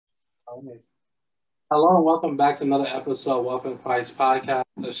Okay. Hello and welcome back to another episode of Wealth in Christ Podcast,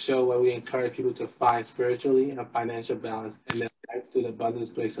 a show where we encourage people to find spiritually and financial balance and their life through the abundance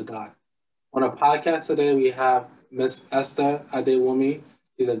grace of God. On the podcast today, we have Miss Esther Adewunmi.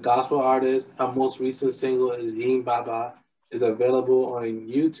 She's a gospel artist. Her most recent single is Yin Baba. It's available on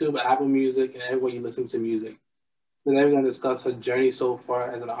YouTube, Apple Music, and everywhere you listen to music. Today, we're going to discuss her journey so far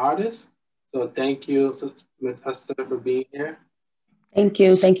as an artist. So thank you, Miss Esther, for being here. Thank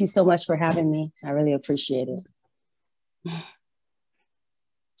you. Thank you so much for having me. I really appreciate it.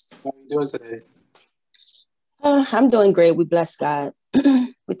 How are you doing today? I'm doing great. We bless God.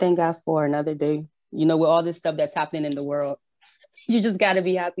 We thank God for another day. You know, with all this stuff that's happening in the world, you just got to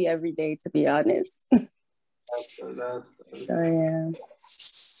be happy every day, to be honest. So, yeah.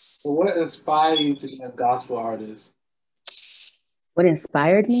 So what inspired you to be a gospel artist? What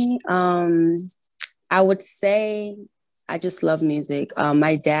inspired me? I would say I just love music.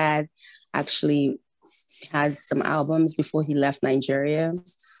 My dad actually has some albums before he left Nigeria.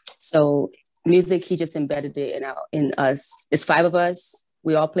 So music, he just embedded it in us. It's 5 of us.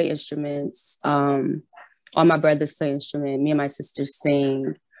 We all play instruments. All my brothers play instruments. Me and my sisters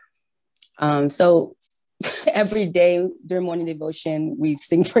sing. So every day during morning devotion, we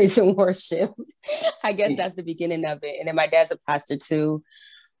sing praise and worship. I guess that's the beginning of it. And then my dad's a pastor too.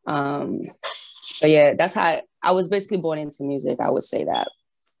 So yeah, that's how I was basically born into music. I would say that.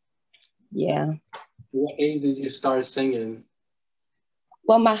 Yeah. What age did you start singing?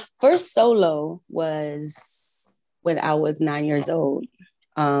 Well, my first solo was when I was 9 years old.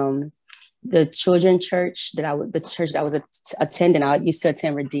 The children's church the church that I was attending, I used to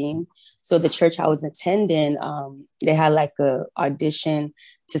attend Redeem. So the church I was attending, they had like a audition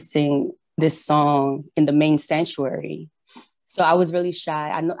to sing this song in the main sanctuary. So I was really shy.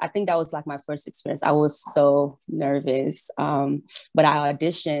 I think that was like my first experience. I was so nervous. But I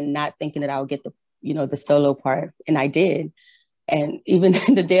auditioned not thinking that I would get the solo part, and I did. And even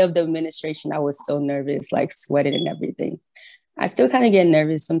the day of the administration, I was so nervous, like sweating and everything. I still kind of get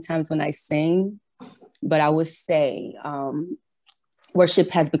nervous sometimes when I sing, but I would say worship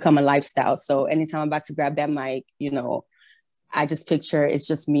has become a lifestyle. So anytime I'm about to grab that mic, I just picture it's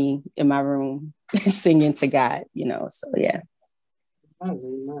just me in my room singing to God, so yeah.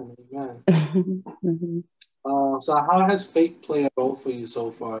 Amen. Amen. So how has faith played a role for you so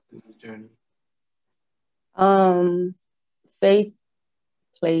far in this journey? Faith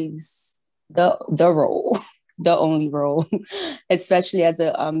plays the role, the only role, especially as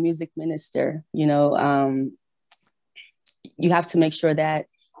a music minister. You have to make sure that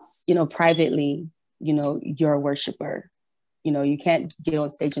privately, you're a worshiper. You can't get on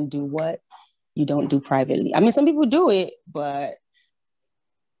stage and do what you don't do privately. I mean, some people do it, but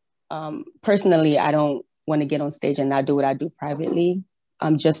personally, I don't want to get on stage and not do what I do privately.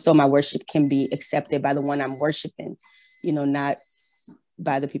 Just so my worship can be accepted by the one I'm worshiping, not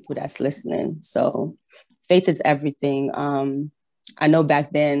by the people that's listening. So faith is everything. I know back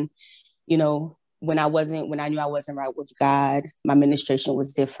then, when I knew I wasn't right with God, my ministration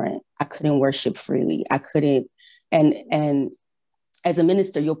was different. I couldn't worship freely. I couldn't. And as a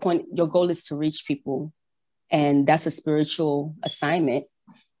minister, your goal is to reach people, and that's a spiritual assignment.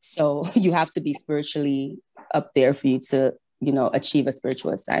 So you have to be spiritually up there for you to, achieve a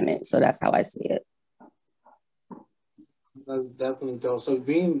spiritual assignment. So that's how I see it. That's definitely dope. So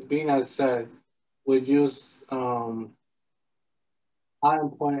being as said, would you how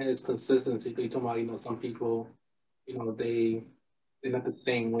important is consistency? You talking about, some people, they're not the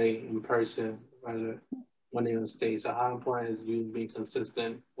same way in person, rather when they're on stage. So how important is you being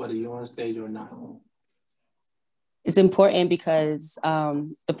consistent, whether you're on stage or not? It's important because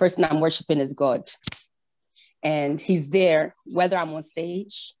the person I'm worshiping is God. And he's there, whether I'm on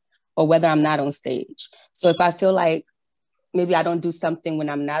stage or whether I'm not on stage. So if I feel like maybe I don't do something when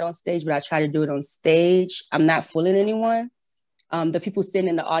I'm not on stage, but I try to do it on stage, I'm not fooling anyone. The people sitting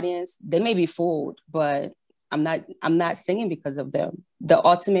in the audience, they may be fooled, but I'm not singing because of them. The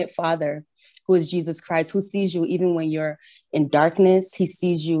ultimate Father, who is Jesus Christ, who sees you even when you're in darkness, he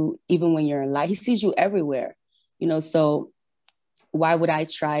sees you even when you're in light. He sees you everywhere. So why would I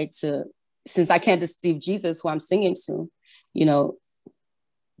try to, since I can't deceive Jesus, who I'm singing to,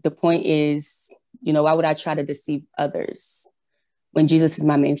 the point is, why would I try to deceive others when Jesus is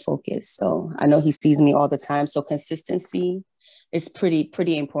my main focus? So I know he sees me all the time. So consistency is pretty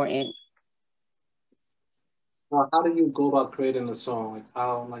important. How do you go about creating a song?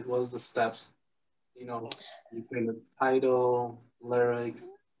 What's the steps? You create the title, lyrics,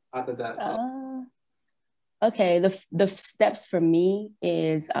 how did that go? Okay, the steps for me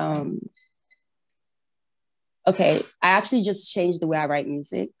is okay, I actually just changed the way I write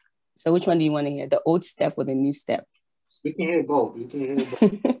music. So which one do you want to hear? The old step or the new step? We can hear both. We can hear both.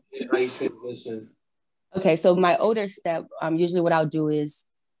 How you transition. Okay, so my older step, usually what I'll do is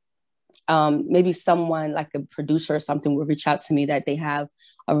maybe someone like a producer or something will reach out to me that they have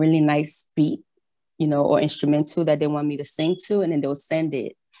a really nice beat, or instrumental that they want me to sing to, and then they'll send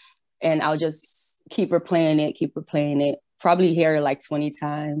it. And I'll just keep replaying it, probably hear it like 20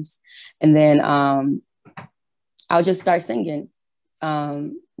 times. And then I'll just start singing.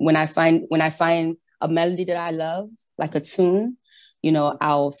 When I find a melody that I love, like a tune,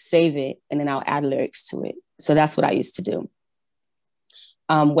 I'll save it and then I'll add lyrics to it. So that's what I used to do.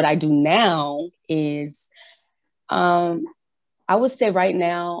 What I do now is, I would say right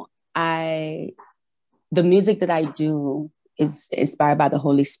now, the music that I do is inspired by the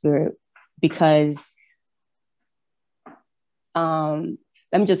Holy Spirit, because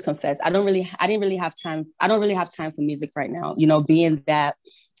let me just confess, I don't really have time for music right now, being that,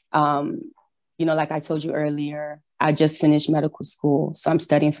 like I told you earlier, I just finished medical school. So I'm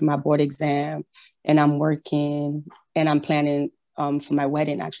studying for my board exam, and I'm working, and I'm planning for my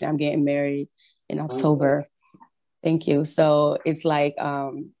wedding. Actually, I'm getting married in October. Thank you. So it's like,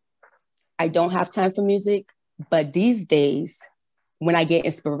 I don't have time for music, but these days, when I get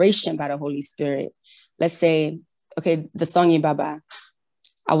inspiration by the Holy Spirit, let's say, okay, the song Yin Baba,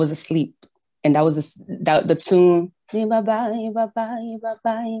 I was asleep, and that was the tune, Yin Baba, Yin Baba, Yin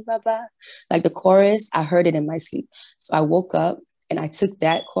Baba, Yin Baba. Like the chorus, I heard it in my sleep. So I woke up and I took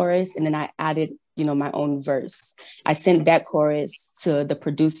that chorus and then I added, my own verse. I sent that chorus to the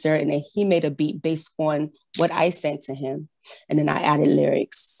producer, and then he made a beat based on what I sent to him. And then I added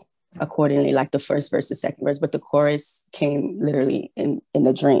lyrics accordingly, like the first verse, the second verse, but the chorus came literally in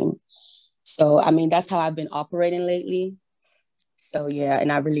a dream. So, I mean, that's how I've been operating lately. So, yeah,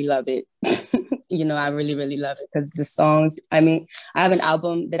 and I really love it. I really, really love it, because the songs, I mean, I have an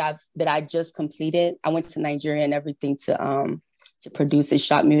album that I just completed. I went to Nigeria and everything to produce it,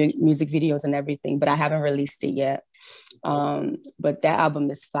 shot music videos and everything, but I haven't released it yet. But that album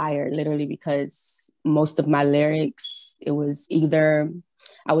is fire, literally, because most of my lyrics, it was either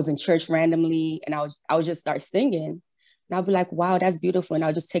I was in church randomly and I would just start singing, and I'll be like, wow, that's beautiful. And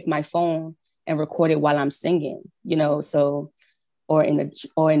I'll just take my phone and record it while I'm singing, so, or in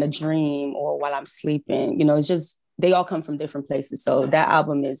a dream, or while I'm sleeping, it's just, they all come from different places. So that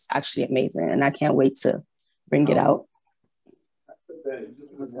album is actually amazing, and I can't wait to bring it out.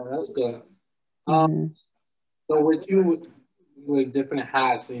 That's good. So with you, with different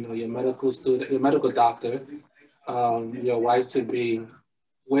hats, your medical student, your medical doctor, your wife to be,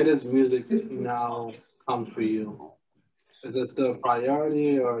 where does music now come for you? Is it the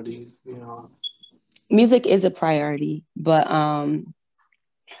priority, or these, Music is a priority, but I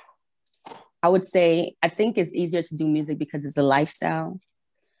would say, I think it's easier to do music because it's a lifestyle.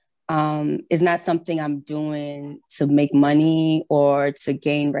 It's not something I'm doing to make money or to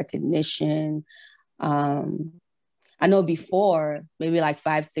gain recognition. I know before, maybe like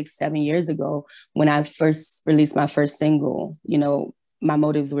 5, 6, 7 years ago, when I first released my first single, my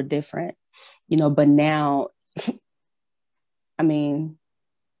motives were different, but now, I mean,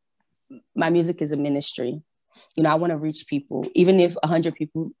 my music is a ministry. I want to reach people, even if 100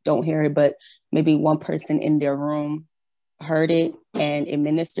 people don't hear it, but maybe one person in their room heard it and it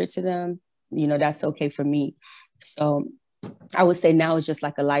ministered to them, that's okay for me. So I would say now it's just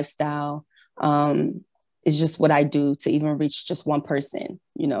like a lifestyle. It's just what I do to even reach just one person,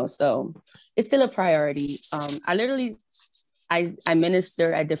 so it's still a priority. I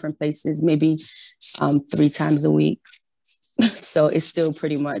minister at different places, maybe 3 times a week. So it's still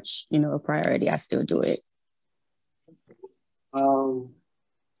pretty much, a priority. I still do it. How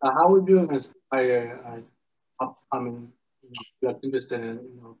would you inspire upcoming, you're interested in,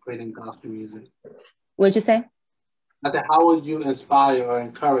 creating gospel music? What'd you say? I said, how would you inspire or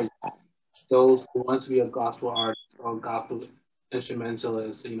encourage those who want to be a gospel artist or gospel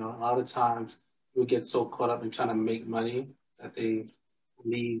instrumentalist? A lot of times we get so caught up in trying to make money that they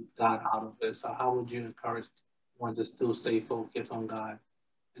leave God out of it. So how would you encourage one to still stay focused on God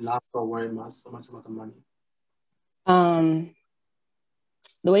and not so worried so much about the money?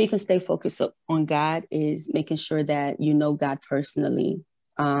 The way you can stay focused on God is making sure that you know God personally.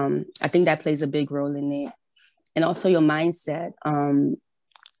 I think that plays a big role in it. And also your mindset. I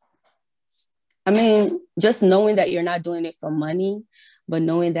mean, just knowing that you're not doing it for money, but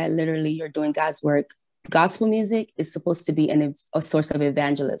knowing that literally you're doing God's work. Gospel music is supposed to be a source of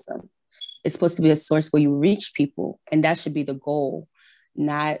evangelism. It's supposed to be a source where you reach people, and that should be the goal,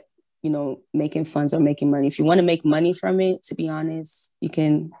 not, making funds or making money. If you want to make money from it, to be honest, you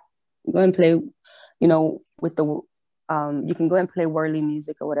can go and play, with the You can go and play worldly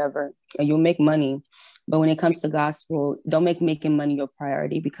music or whatever, and you'll make money. But when it comes to gospel, don't make making money your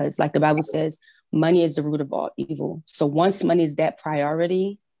priority, because like the Bible says, money is the root of all evil. So once money is that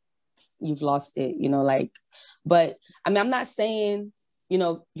priority, you've lost it, but I mean, I'm not saying,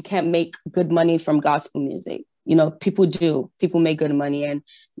 you can't make good money from gospel music. People make good money. And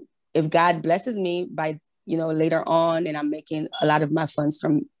if God blesses me by, later on, and I'm making a lot of my funds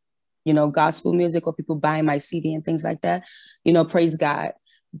from, gospel music, or people buying my CD and things like that, praise God.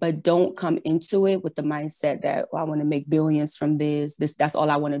 But don't come into it with the mindset that, I want to make billions from that's all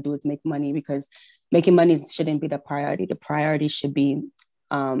I want to do is make money, because making money shouldn't be the priority. The priority should be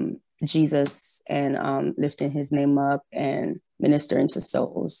Jesus, and lifting his name up and ministering to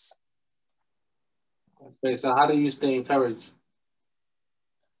souls. Okay, so how do you stay encouraged?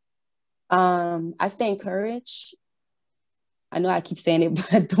 I stay encouraged. I know I keep saying it,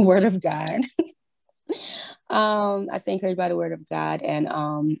 but the word of God. I stay encouraged by the word of God, and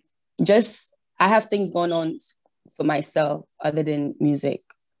I have things going on for myself other than music.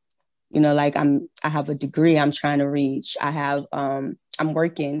 I have a degree I'm trying to reach. I'm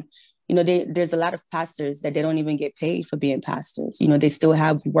working. There's a lot of pastors that they don't even get paid for being pastors. They still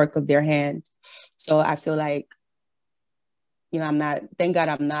have work of their hand. So I feel like, thank God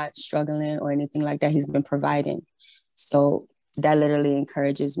I'm not struggling or anything like that. He's been providing. So that literally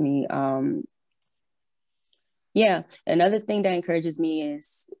encourages me. Yeah. Another thing that encourages me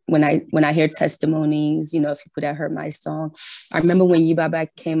is when I hear testimonies, of people that heard my song. I remember when Yin Baba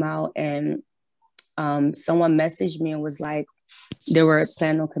came out, and someone messaged me and was like, they were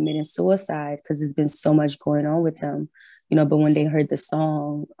planning on committing suicide because there's been so much going on with them, but when they heard the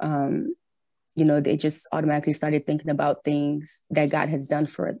song, they just automatically started thinking about things that God has done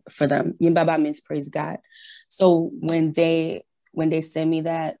for them. Yin Baba means praise God. So when they sent me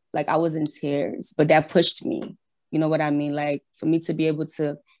that, like, I was in tears, but that pushed me. You know what I mean? Like, for me to be able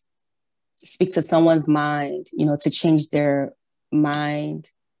to speak to someone's mind, to change their mind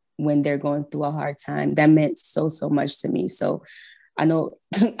when they're going through a hard time, that meant so much to me. So I know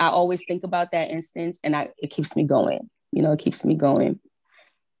I always think about that instance, and it keeps me going. It keeps me going.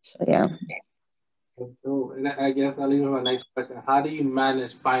 So yeah. So, and I guess I'll leave with my next question. How do you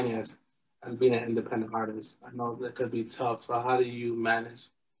manage finance as being an independent artist? I know that could be tough. So how do you manage?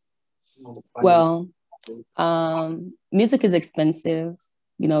 Well, music is expensive.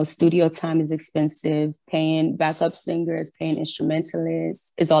 Studio time is expensive. Paying backup singers, paying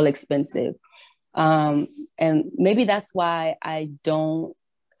instrumentalists is all expensive. And maybe that's why I don't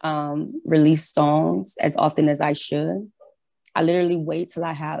release songs as often as I should. I literally wait till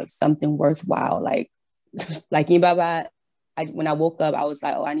I have something worthwhile. Like Yin Baba, when I woke up, I was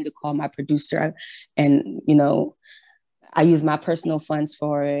like, I need to call my producer. And, I use my personal funds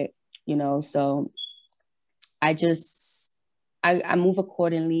for it, so I move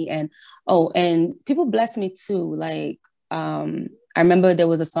accordingly. And people bless me too. Like, I remember there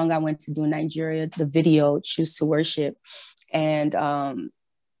was a song I went to do in Nigeria, the video, Choose to Worship. And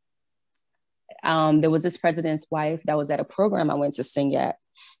there was this president's wife that was at a program I went to sing at.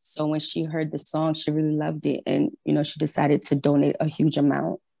 So when she heard the song, she really loved it. And, she decided to donate a huge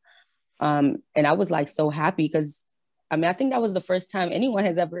amount. And I was like so happy, because I think that was the first time anyone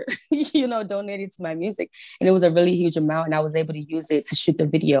has ever, donated to my music. And it was a really huge amount. And I was able to use it to shoot the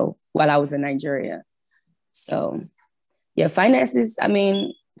video while I was in Nigeria. So yeah, finances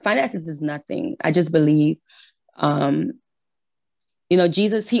is nothing. I just believe,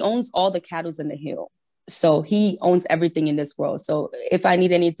 Jesus, he owns all the cattle in the hill. So he owns everything in this world. So if I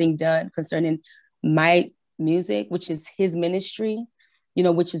need anything done concerning my music, which is his ministry,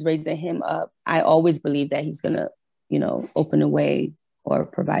 which is raising him up, I always believe that he's going to, open a way or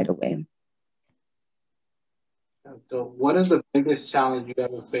provide a way. So what is the biggest challenge you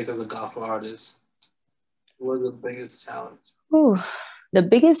ever faced as a gospel artist? What is the biggest challenge? Ooh, the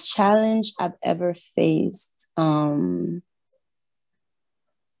biggest challenge I've ever faced, I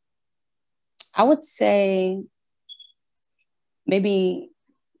would say maybe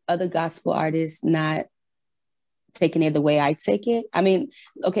other gospel artists not taking it the way I take it. I mean,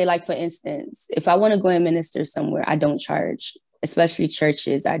 okay, like for instance, if I want to go and minister somewhere, I don't charge, especially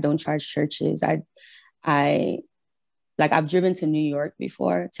churches. I don't charge churches. I've driven to New York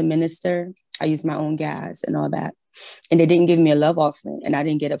before to minister. I use my own gas and all that. And they didn't give me a love offering, and I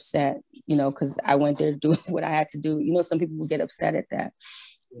didn't get upset, because I went there to do what I had to do. Some people would get upset at that.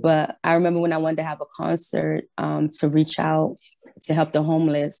 But I remember when I wanted to have a concert to reach out to help the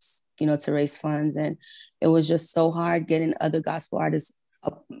homeless, to raise funds. And it was just so hard getting other gospel artists,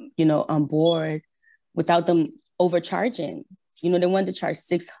 on board without them overcharging. They wanted to charge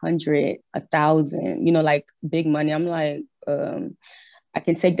 600, 1,000, like big money. I'm like, I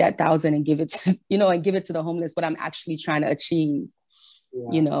can take that 1,000 and give it to, and give it to the homeless, what I'm actually trying to achieve,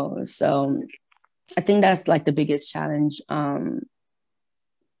 So I think that's like the biggest challenge.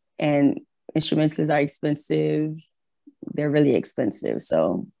 And instruments are expensive. They're really expensive.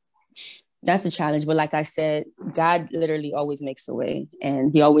 So that's the challenge. But like I said, God literally always makes a way.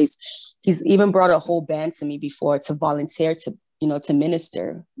 And he's even brought a whole band to me before to volunteer to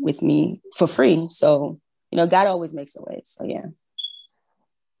minister with me for free. So, God always makes a way. So, yeah.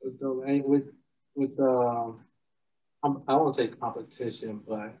 So, with I won't say competition,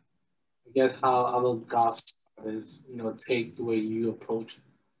 but I guess how other gospel artists, take the way you approach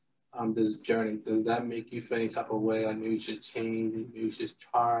this journey. Does that make you feel any type of way? Like maybe you should change, maybe you should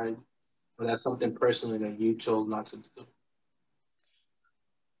charge, or that's something personally that you chose not to do?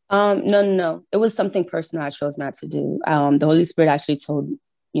 No. It was something personal I chose not to do. The Holy Spirit actually told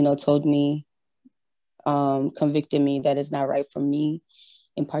me, convicted me that it's not right for me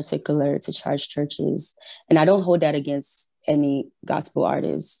in particular to charge churches. And I don't hold that against any gospel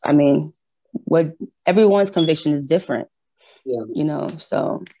artists. I mean, what everyone's conviction is different. Yeah.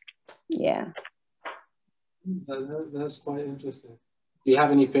 So yeah. That's quite interesting. Do you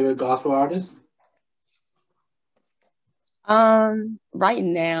have any favorite gospel artists? Right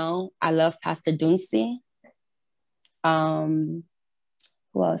now, I love Pastor Dunsi. Who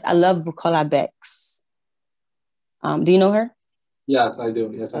else? I love Bukola Bex. Do you know her? Yes, I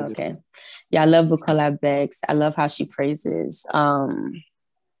do. Yes, I do. Okay. Yeah, I love Bukola Bex. I love how she praises.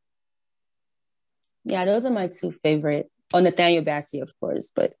 Yeah, those are my two favorite. Oh, Nathaniel Bassey, of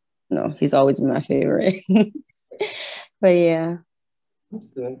course, but no, he's always been my favorite. But yeah. That's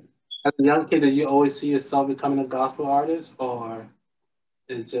good. As a young kid, did you always see yourself becoming a gospel artist, or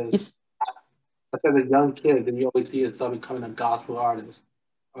is just as a young kid, did you always see yourself becoming a gospel artist?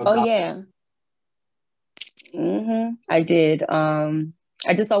 Yeah. I did.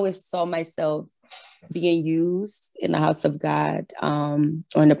 I just always saw myself being used in the house of God,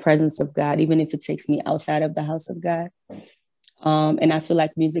 or in the presence of God, even if it takes me outside of the house of God. And I feel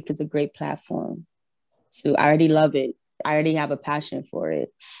like music is a great platform. I already love it. I already have a passion for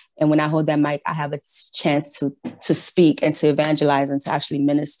it. And when I hold that mic, I have a chance to speak and to evangelize and to actually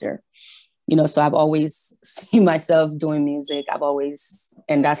minister. So I've always seen myself doing music.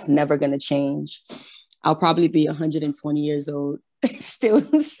 And that's never going to change. I'll probably be 120 years old, still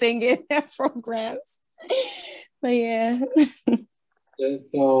singing at programs. But yeah.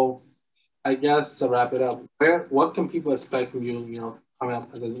 So I guess to wrap it up, what can people expect from you, coming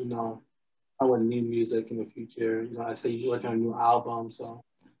up with, our new music in the future? I say you're working on a new album, so.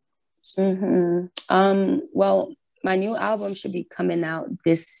 Well, my new album should be coming out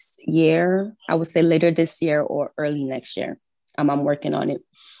this year. I would say later this year or early next year. I'm working on it.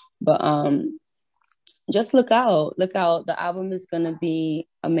 But just look out. The album is gonna be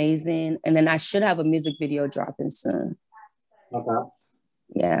amazing. And then I should have a music video dropping soon. Okay.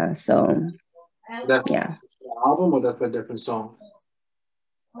 Yeah. So that's the album, or that's a different song?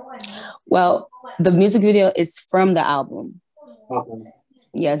 Well, the music video is from the album. Okay.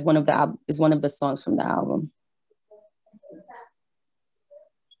 Yeah, it's one of the songs from the album.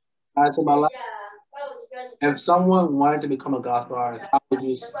 All right, so my last, if someone wanted to become a gospel artist, how would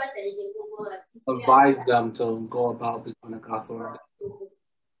you advise them to go about becoming a gospel artist?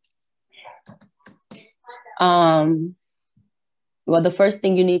 Well, the first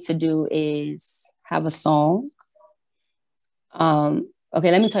thing you need to do is have a song. Okay,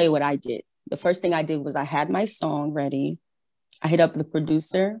 let me tell you what I did. The first thing I did was I had my song ready. I hit up the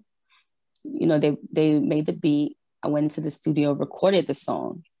producer. They made the beat. I went into the studio, recorded the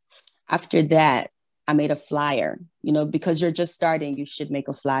song. After that, I made a flyer. Because you're just starting, you should make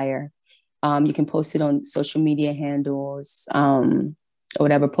a flyer. You can post it on social media handles, or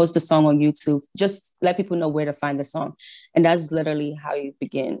whatever. Post the song on YouTube. Just let people know where to find the song. And that's literally how you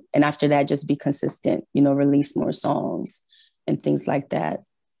begin. And after that, just be consistent, release more songs and things like that.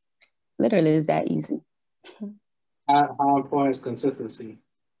 Literally, it's that easy. How important is consistency?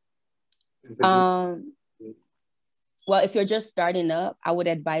 Well, if you're just starting up, I would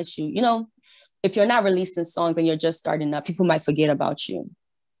advise you, if you're not releasing songs and you're just starting up, people might forget about you.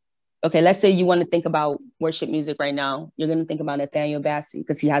 Okay, let's say you want to think about worship music right now. You're going to think about Nathaniel Bassey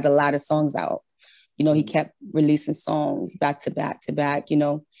because he has a lot of songs out. He kept releasing songs back to back to back,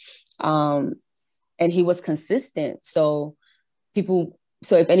 and he was consistent. So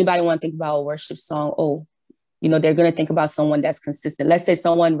if anybody want to think about a worship song, they're going to think about someone that's consistent. Let's say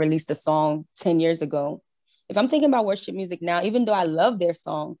someone released a song 10 years ago. if I'm thinking about worship music now, even though I love their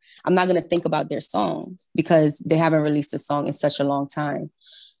song, I'm not going to think about their song because they haven't released a song in such a long time.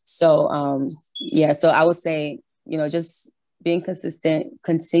 So, yeah, so I would say, just being consistent,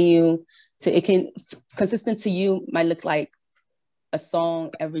 consistent to you might look like a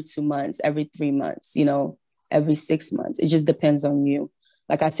song every 2 months, every 3 months, every 6 months. It just depends on you.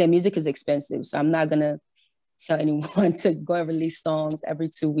 Like I said, music is expensive. So I'm not going to tell anyone to go and release songs every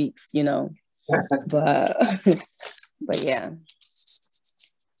 2 weeks, but, but yeah.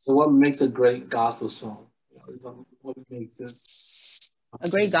 So what makes a great gospel song? What makes it a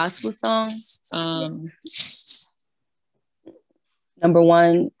great gospel song? Number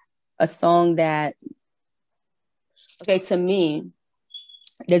one, a song that, okay, to me,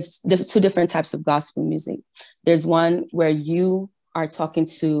 there's two different types of gospel music. There's one where you are talking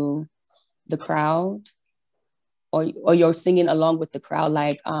to the crowd, or you're singing along with the crowd,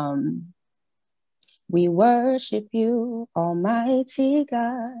 like, we worship you, Almighty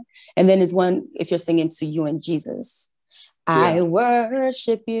God. And then there's one, if you're singing to you and Jesus, I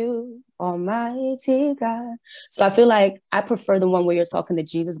worship you, Almighty God. So I feel like I prefer the one where you're talking to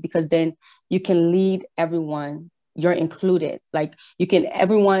Jesus, because then you can lead everyone. You're included. Like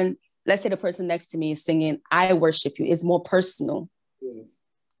everyone, let's say the person next to me is singing, I worship you. It's more personal.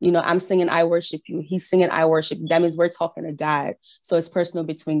 I'm singing, I worship you. He's singing, I worship you. That means we're talking to God. So it's personal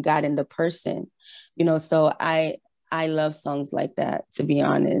between God and the person, so I love songs like that, to be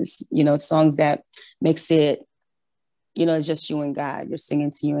honest, songs that makes it, it's just you and God. You're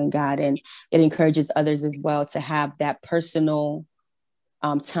singing to you and God, and it encourages others as well to have that personal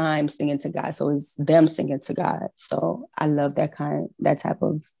time singing to God. So it's them singing to God. So I love that type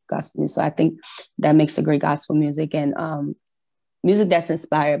of gospel music. So I think that makes a great gospel music, and music that's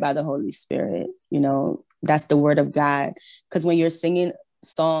inspired by the Holy Spirit. That's the word of God. Because when you're singing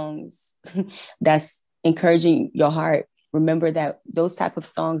songs that's encouraging your heart, remember that those type of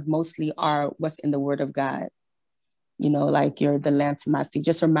songs mostly are what's in the word of God. Like you're the lamp to my feet,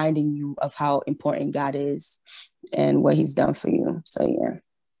 just reminding you of how important God is and what he's done for you. So, yeah.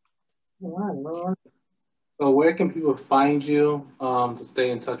 All right. So where can people find you to stay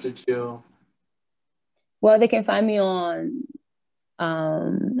in touch with you? Well, they can find me on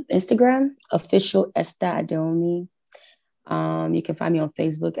Instagram, official Esther Adewunmi. You can find me on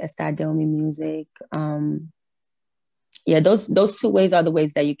Facebook, Esther Adewunmi Music. Yeah, those two ways are the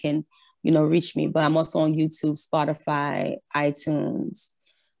ways that you can, reach me. But I'm also on YouTube, Spotify, iTunes.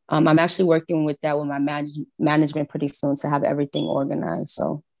 I'm actually working with my management pretty soon to have everything organized.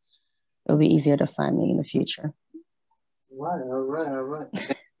 So it'll be easier to find me in the future. All right.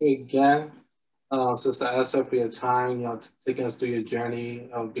 Thank you again, Sister Esther, for your time, taking us through your journey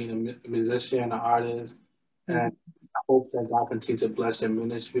of being a musician, an artist. Mm-hmm. And I hope that God continues to bless your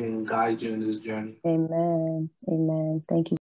ministry and guide you in this journey. Amen. Thank you.